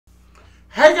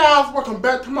Hey guys, welcome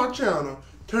back to my channel.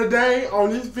 Today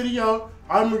on this video,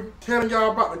 I'm telling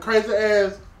y'all about the crazy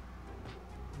ass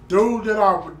dude that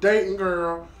I was dating,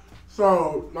 girl.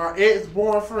 So my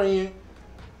ex-boyfriend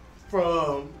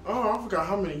from I forgot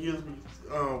how many years we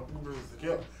was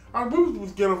together. We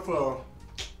was together for.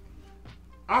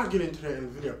 I'll get into that in the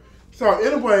video. So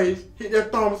anyways, hit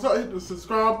that thumbs up, hit the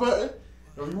subscribe button.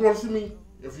 If you want to see me,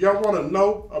 if y'all want to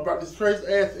know about this crazy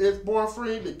ass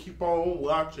ex-boyfriend, then keep on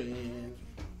watching.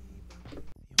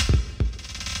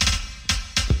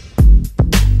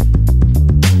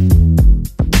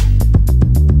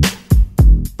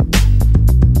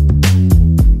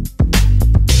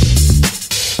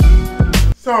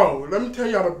 So, let me tell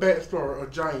y'all the backstory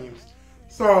of James.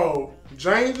 So,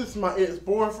 James is my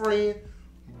ex-boyfriend,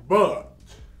 but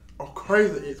a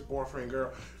crazy ex-boyfriend,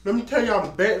 girl. Let me tell y'all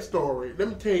the backstory. Let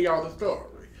me tell y'all the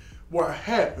story. What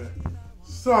happened.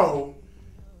 So,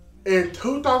 in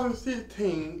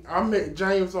 2016, I met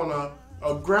James on a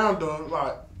Grindr,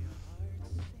 like,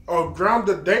 a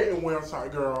Grindr dating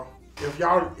website, girl. If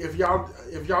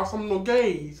y'all some of the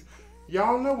gays,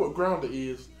 y'all know what Grindr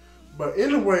is. But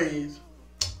anyways,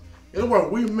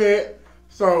 we met,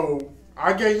 so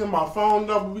I gave him my phone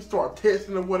number, we started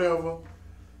texting or whatever.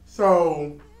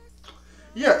 So,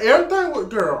 yeah, everything was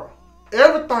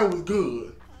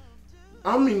good.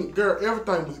 I mean, girl,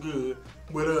 everything was good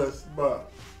with us,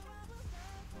 but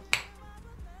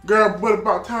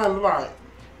about time to, like,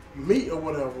 meet or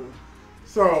whatever.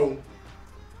 So,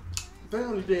 they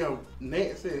only damn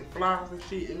gnats and flies and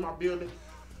shit in my building.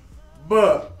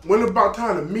 But, when it about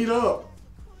time to meet up,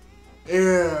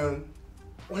 and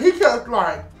he kept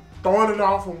like throwing it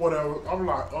off or whatever. I'm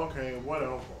like, okay,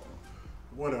 whatever.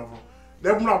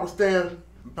 Then when I was staying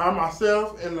by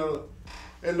myself in the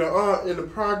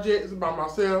projects by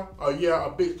myself. Yeah, a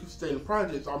bitch could stay in the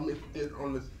projects. I mentioned this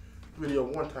on this video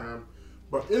one time.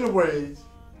 But anyways,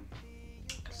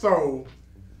 so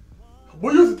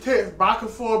we used to text back and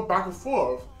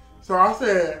forth. So I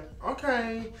said,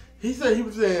 okay. He said he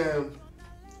was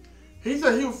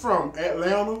from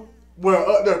Atlanta.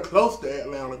 Well, up there close to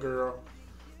Atlanta, girl.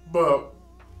 But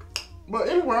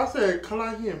anyway, I said, come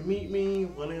out here and meet me,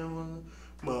 whatever.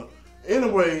 But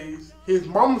anyways, his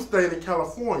mama stayed in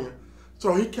California.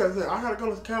 So he kept saying, I gotta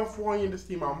go to California to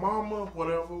see my mama,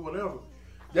 whatever.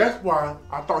 That's why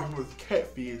I thought he was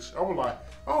catfish. I was like,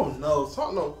 oh no,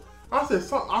 something.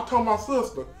 I told my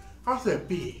sister, I said,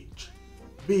 bitch,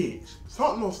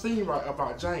 something don't seem right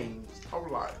about James. I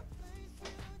was like,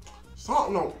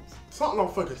 something don't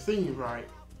fucking seem right.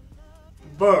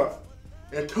 But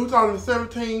in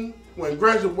 2017, when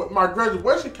my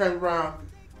graduation came around,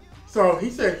 so he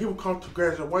said he would come to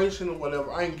graduation or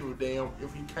whatever. I ain't give a damn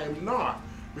if he came or not,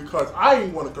 because I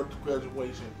didn't want to go to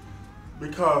graduation,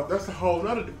 because that's a whole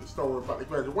other different story about the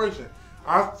graduation.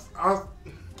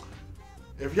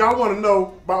 If y'all want to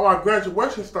know about my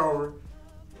graduation story,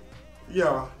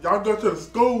 yeah, y'all go to the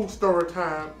school story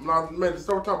time. When I made the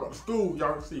story time about the school,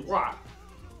 y'all can see why.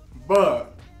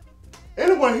 But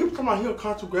anyway, he was talking about he'll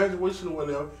come to graduation or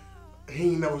whatever.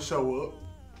 He ain't never show up.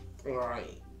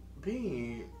 Like,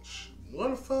 bitch, what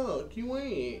the fuck you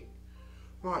ain't?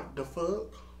 Like, the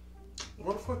fuck?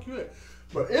 What the fuck you at?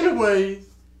 But anyways,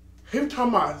 he was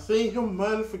talking about seeing him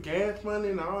money for gas money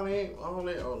and all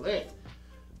that.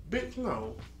 Bitch,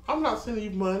 no. I'm not sending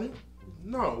you money.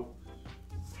 No.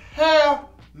 Hell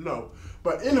no.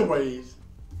 But anyways,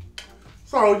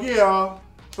 so yeah.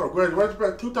 So graduation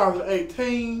back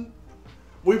 2018,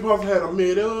 we supposed to have a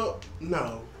meet up.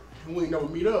 No, we ain't never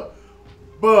meet up.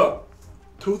 But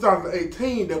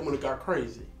 2018, that when it got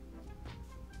crazy.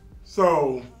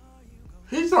 So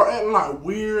he started acting like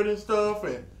weird and stuff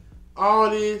and all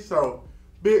this. So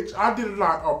bitch, I did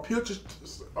like a picture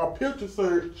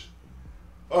search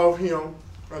of him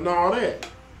and all that.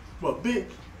 But bitch,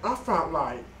 I found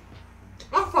like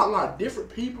different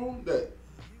people that.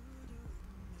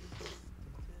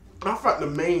 I found the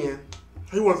man,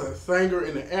 he was a singer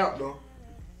and an actor,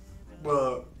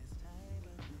 but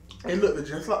he looked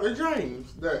just like the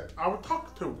James that I was talking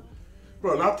to.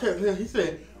 But when I texted him, he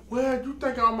said, well, you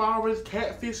think I'm always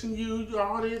catfishing you,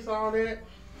 all this, all that?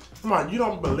 I'm like, you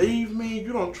don't believe me,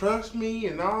 you don't trust me,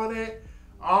 and all that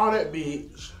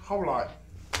bitch. I'm like,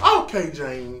 okay,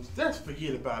 James, just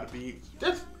forget about it, bitch.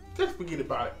 Just forget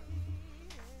about it.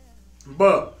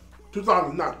 But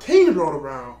 2019 rolled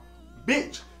around,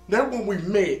 bitch. That when we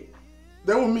met.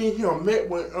 That when me and him met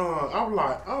when I was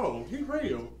like, oh, he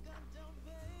real.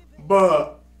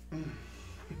 But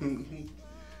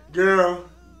girl,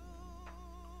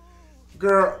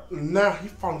 now he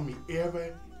follow me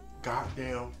every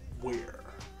goddamn where.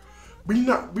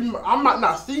 I might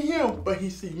not see him, but he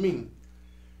see me.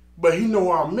 But he know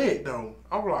where I'm at though.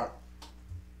 I'm like,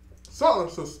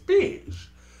 something suspicious.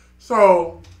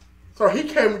 So he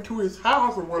came into his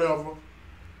house or whatever.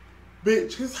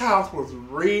 Bitch, his house was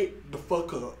red the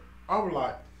fuck up. I was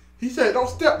like, he said, don't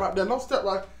step like that, don't step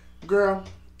like, girl,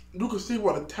 you can see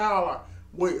what the tile, like,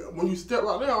 when you step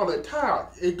like that, all that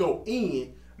tile, it go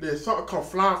in. Then something come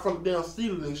flying from the damn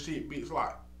ceiling and shit, bitch,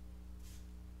 like,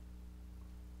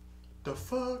 the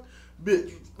fuck?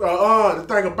 Bitch, the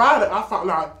thing about it, I found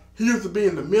like, he used to be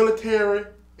in the military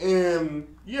and,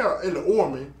 yeah, in the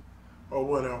army or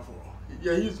whatever.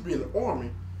 Yeah, he used to be in the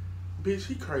army. Bitch,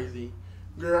 he crazy.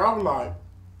 Girl, I was like,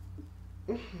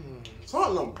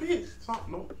 something on bitch,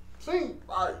 something on, seem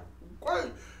like,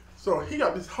 great. So he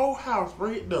got this whole house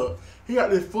rigged up. He got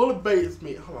this full of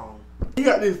basement, hold on. He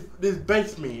got this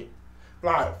basement,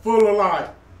 like, full of,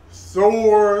 like,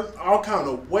 swords, all kind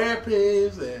of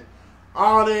weapons, and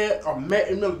all that. A mat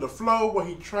in the middle of the floor where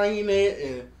he trained at,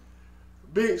 and,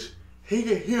 bitch,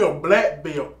 he a black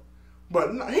belt.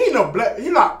 But he ain't no black,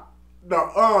 he like,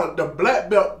 the black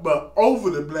belt, but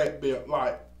over the black belt,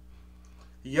 like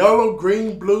yellow,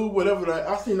 green, blue, whatever that.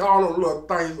 I seen all those little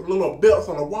things, little belts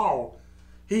on the wall.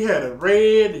 He had the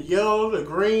red, the yellow, the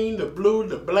green, the blue,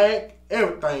 the black,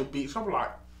 everything, bitch. I'm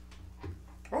like,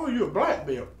 oh, you a black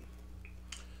belt.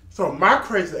 So my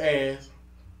crazy ass,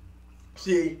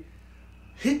 see,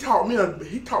 he taught me a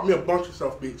bunch of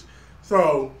stuff, bitch.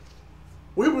 So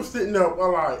we were sitting up,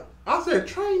 like, I said,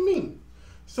 train me.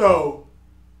 So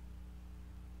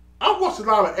I watched a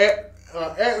lot of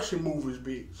action movies,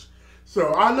 bitch.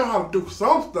 So I know how to do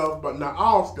some stuff, but not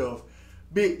all stuff.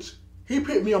 Bitch, he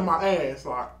put me on my ass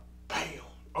like, bam.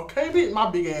 Okay, bitch, my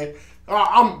big ass.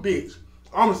 I'm 6'3",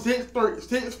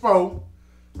 6'4",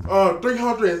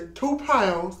 302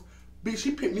 pounds. Bitch,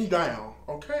 he put me down,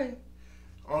 okay?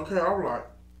 Okay, I was like,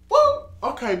 woo.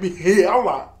 Okay, bitch, I was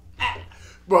like, ah.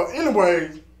 But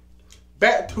anyways,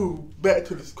 back to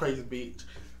this crazy bitch.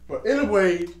 But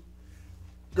anyways,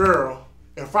 girl,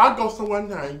 if I go somewhere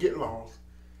now and get lost,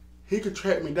 he could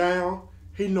track me down.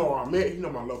 He know where I'm at. He know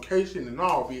my location and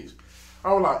all, bitch.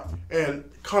 I was like, and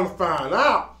kind of find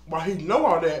out why he know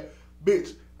all that,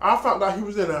 bitch. I found out he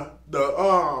was in the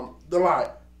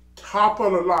like top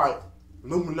of the like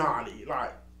Illuminati,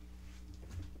 like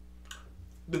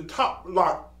the top,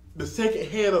 like the second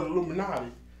head of the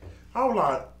Illuminati. I was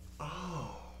like,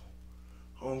 oh,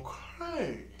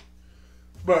 okay.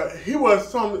 But he was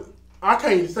some, I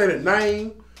can't even say the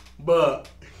name, but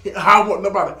I don't want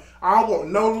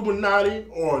no Illuminati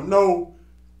or no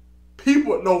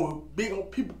people, no big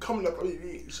old people coming up to me,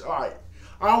 bitch. Like,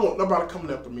 I don't want nobody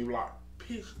coming up to me like,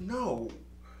 bitch, no.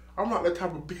 I'm not that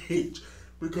type of bitch.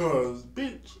 Because,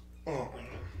 bitch,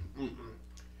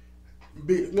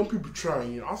 bitch, them people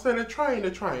train. I say they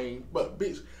train. But,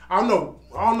 bitch, I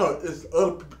don't know it's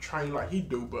other people train like he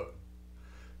do, but,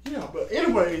 yeah. But,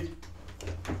 anyways,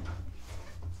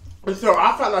 and so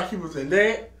I felt like he was in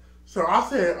that. So I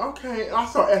said, okay. I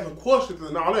started asking questions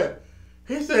and all that.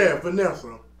 He said,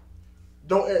 Vanessa,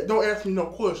 don't ask me no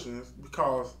questions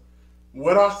because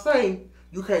what I say,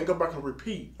 you can't go back and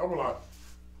repeat. I was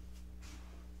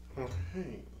like,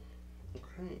 okay.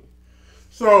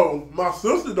 So my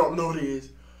sister don't know this,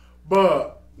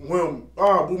 but when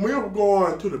we were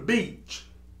going to the beach,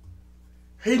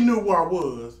 he knew where I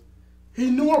was. He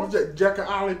knew I was at Jacket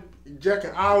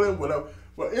Island, whatever.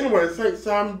 But anyway, St.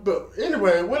 Simon, but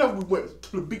anyway, whatever we went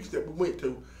to the beach that we went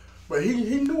to. But he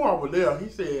knew I was there. He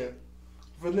said,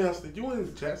 Vanessa, you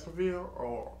in Jacksonville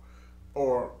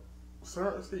or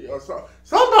Cersei or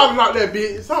somebody like that,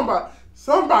 bitch.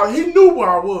 Somebody, he knew where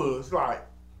I was. Like,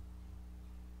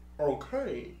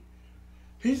 okay.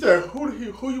 He said, who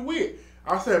you with?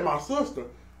 I said, my sister.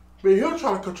 But he'll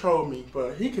try to control me,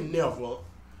 but he can never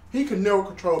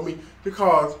control me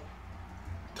because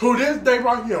to this day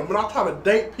right here, when I try to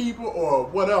date people or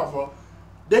whatever,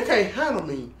 they can't handle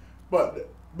me. But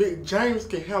Big James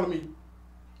can handle me.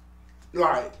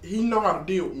 Like, he know how to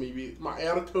deal with me, bitch. My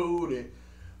attitude and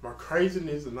my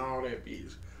craziness and all that,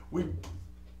 bitch.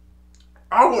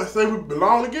 I wouldn't say we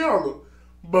belong together,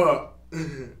 but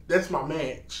that's my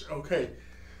match, okay?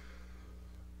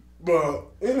 But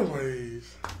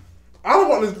anyways, I don't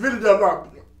want this video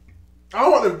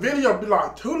to be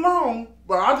like too long,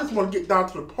 but I just want to get down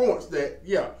to the points that,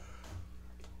 yeah.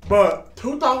 But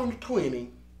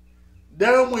 2020,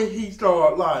 then when he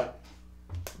started like,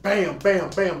 bam, bam,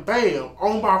 bam, bam,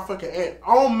 on my fucking ass,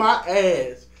 on my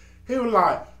ass. He was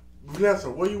like, Vanessa,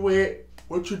 where you at?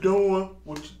 What you doing?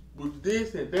 With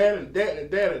this and that and that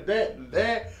and that and that and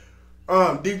that?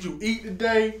 Did you eat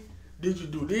today? Did you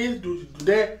do this? Did you do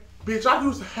that? Bitch, I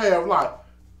used to have like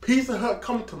Pizza Hut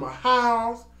coming to my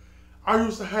house. I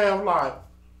used to have like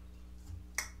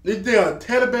these damn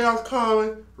teddy bears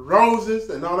coming, roses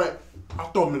and all that. I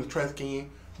throw them in the trash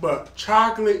can. But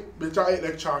chocolate, bitch, I ate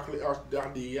that chocolate. I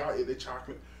ate that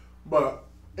chocolate. But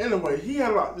anyway, he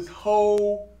had like this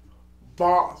whole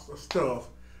box of stuff.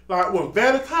 Like when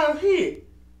Valentine's hit,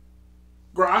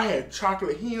 girl, I had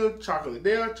chocolate here, chocolate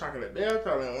there, chocolate there,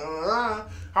 chocolate there.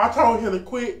 I told him to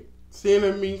quit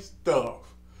sending me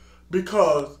stuff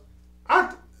because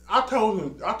I told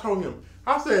him,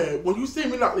 I said, when you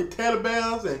send me like the teddy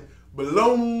bears and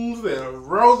balloons and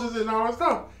roses and all that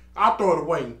stuff, I throw it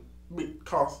away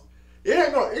because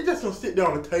it just gonna sit there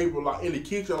on the table, like in the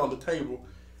kitchen on the table,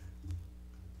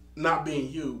 not being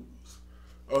used.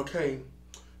 Okay,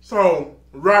 so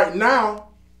right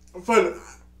now, when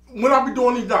I be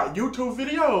doing these like YouTube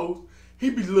videos, he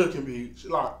be looking, bitch,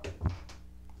 like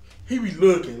he be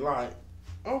looking like,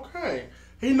 okay,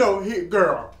 he know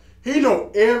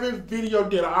every video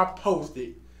that I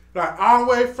posted, like all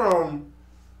the way from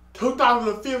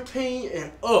 2015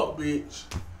 and up, bitch.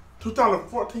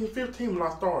 2014, 15 when I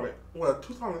started. Well,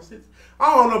 2006.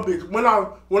 I don't know, bitch. When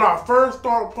I first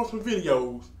started posting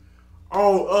videos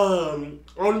on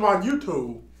my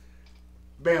YouTube,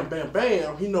 bam, bam,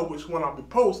 bam, he know which one I be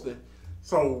posting.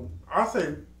 So I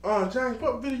said, James,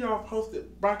 what video I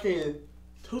posted back in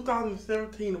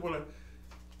 2017 or whatever?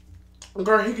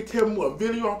 Girl, he could tell me what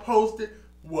video I posted,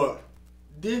 what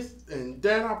this and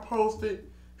that I posted.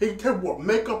 He could tell me what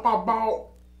makeup I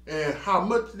bought and how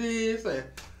much it is and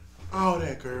all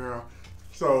that, girl.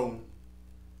 So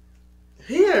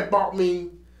he had bought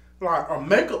me like a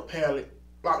makeup palette,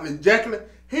 like the Jacqueline.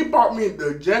 He bought me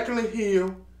the Jacqueline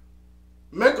Hill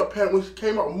makeup palette when she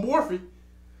came out with Morphe.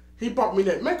 He bought me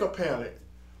that makeup palette,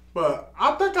 but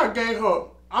I think I gave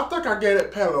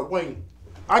that palette away.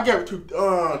 I gave it to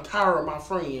Tyra, my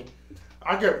friend.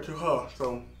 I gave it to her,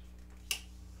 so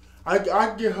I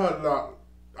get her like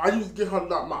I used to get her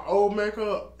like my old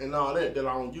makeup and all that I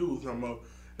don't use no more.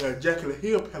 That Jacqueline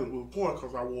Hill palette was born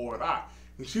because I wore it out,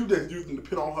 and she was just using to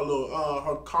put on her little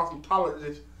her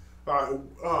cosmetologist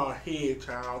head,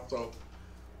 child. So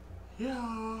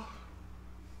yeah.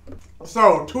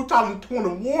 So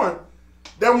 2021,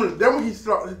 then when he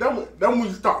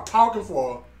start talking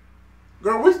for.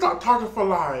 Girl, we stopped talking for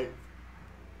like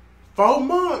 4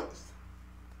 months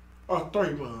or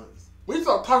 3 months. We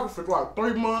stopped talking for like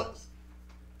 3 months,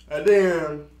 and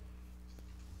then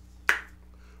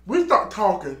we stopped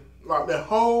talking like that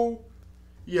whole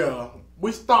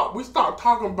we stopped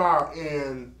talking about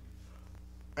in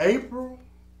April.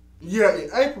 Yeah, in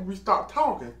April we stopped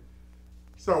talking.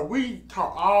 So we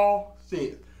talk all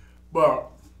since,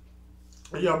 but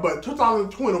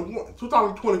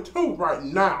 2022 right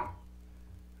now.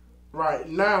 Right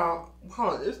now,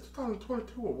 it's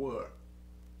 2022 or what?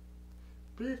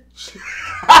 Bitch.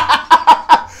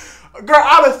 Girl,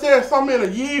 I done said so many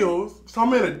years, so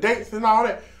many dates and all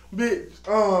that. Bitch,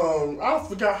 I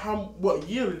forgot what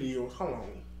year it is. Hold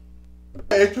on.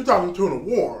 It's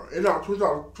 2021. It's not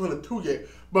 2022 yet.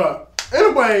 But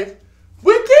anyway,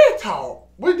 we did talk.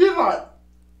 We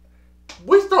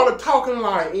started talking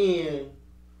like in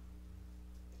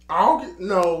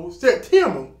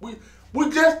September. We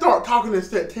just started talking in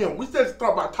September. We just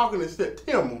started by talking in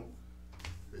September.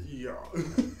 Yeah.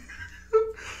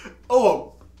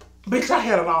 Oh, bitch, I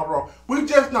had it all wrong. We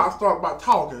just not started by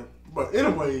talking. But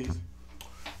anyways,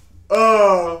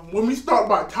 when we started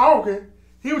by talking,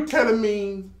 he was telling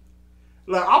me,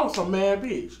 like, I was a mad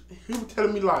bitch. He was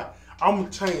telling me, like, I'm going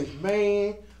to change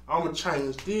man. I'm going to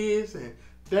change this and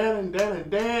that and that and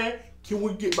that. Can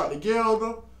we get back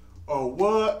together? Or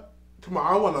what?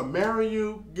 Tomorrow I want to marry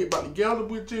you, get back together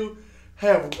with you,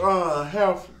 have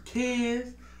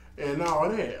kids, and all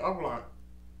that. I'm like,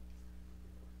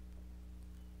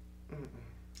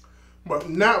 But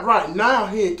not right now.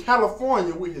 He in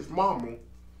California with his mama.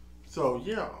 So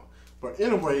yeah. But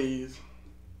anyways,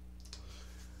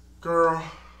 girl,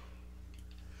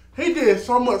 he did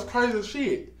so much crazy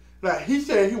shit. Like he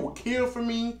said he would kill for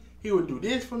me, he would do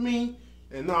this for me,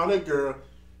 and all that, girl.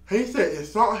 He said if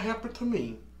something happened to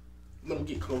me. Let me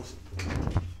get closer.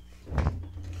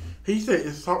 He said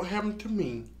if something happened to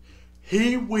me,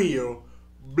 he will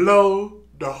blow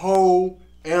the whole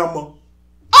Emma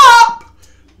up.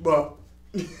 But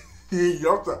you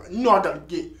know I gotta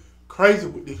get crazy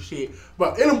with this shit.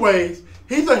 But anyways,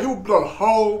 he said he would blow the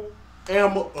whole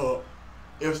Emma up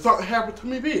if something happened to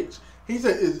me, bitch. He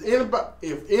said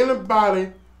if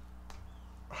anybody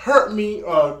hurt me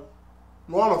or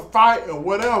want to fight or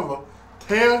whatever,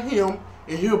 tell him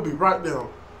and he'll be right there.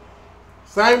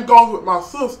 Same goes with my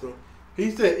sister.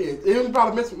 He said if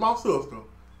anybody mess with my sister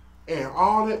and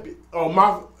all that,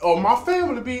 or my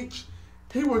family, bitch,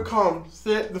 he would come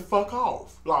set the fuck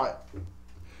off. Like,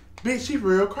 bitch, he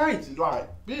real crazy. Like,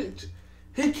 bitch,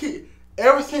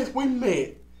 ever since we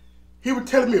met, he was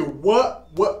telling me what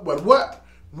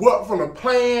from the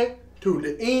plan to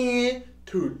the end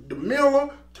to the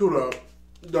middle to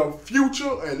the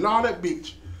future and all that,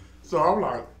 bitch. So I'm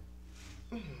like,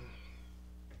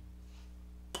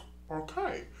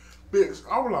 okay, bitch.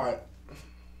 I was like,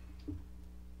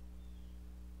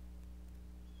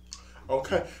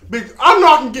 okay, bitch. I know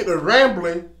I can get the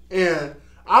rambling, and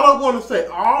I don't want to say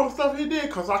all the stuff he did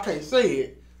because I can't say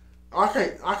it. I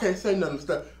can't say none of the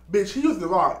stuff, bitch. He used to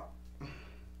like,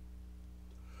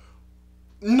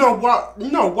 why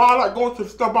I like going to the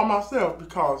store by myself,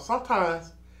 because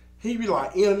sometimes he be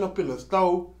like ending up in the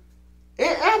store.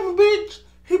 In Alma, bitch,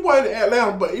 he wasn't in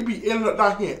Atlanta, but he be ending up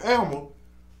down here in Alma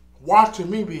watching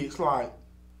me, bitch. Like,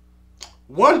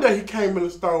 one day he came in the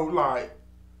store, like,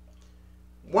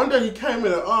 one day he came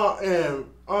in and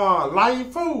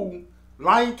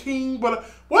Lion King, but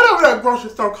whatever that grocery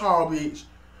store called, bitch.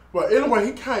 But anyway,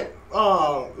 he came,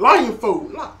 Lion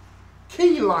Food, not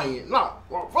King Lion, not,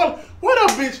 whatever,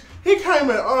 bitch. He came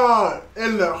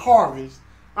in the Harvest.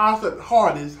 I said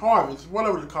Harvest,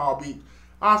 whatever it's called, bitch.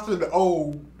 I said the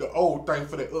old thing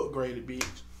for the upgraded,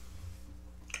 bitch.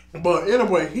 But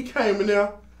anyway, he came in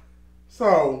there.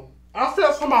 So I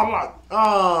felt somebody like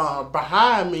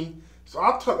behind me. So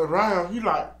I turned around. He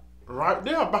like right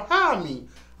there behind me.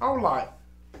 I was like,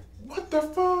 what the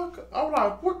fuck? I was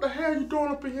like, what the hell you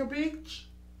doing up in here, bitch?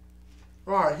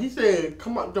 Right, he said,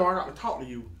 come out the door, I got to talk to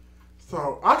you.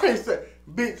 So I can't say,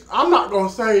 bitch, I'm not gonna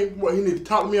say what he need to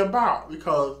talk to me about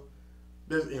because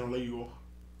that's illegal.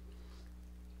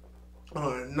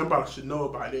 Nobody should know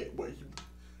about that.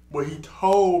 What he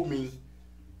told me,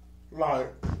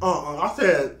 like, I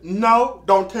said, no,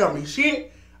 don't tell me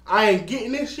shit. I ain't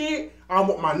getting this shit. I don't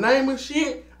want my name and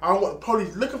shit. I don't want the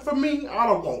police looking for me. I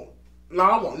don't want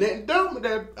nothing done with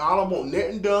that. I don't want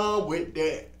nothing done with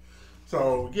that.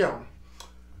 So yeah.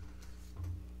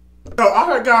 So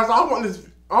alright guys, I want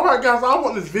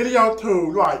this video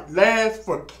to like last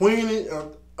for 20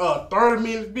 30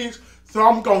 minutes, bitch. So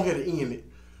I'm gonna hit and end it.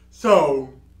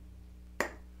 So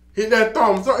hit that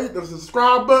thumbs up, hit the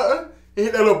subscribe button, and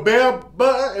hit that little bell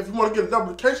button if you want to get a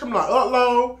notification when I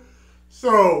upload.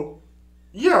 So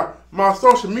yeah, my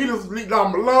social media is linked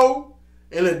down below,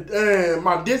 and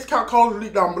my discount code is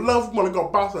linked down below if you want to go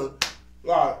buy some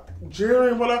like jewelry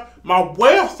and whatever. My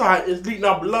website is linked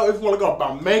down below if you want to go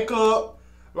buy makeup,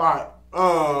 like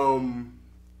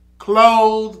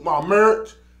clothes, my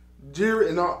merch, jewelry,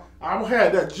 and all. I will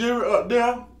have that jewelry up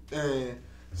there and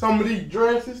some of these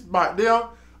dresses back there,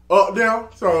 up there.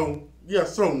 So yeah,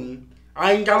 soon.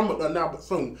 I ain't got them up there now, but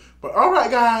soon. But alright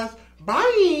guys,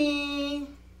 bye.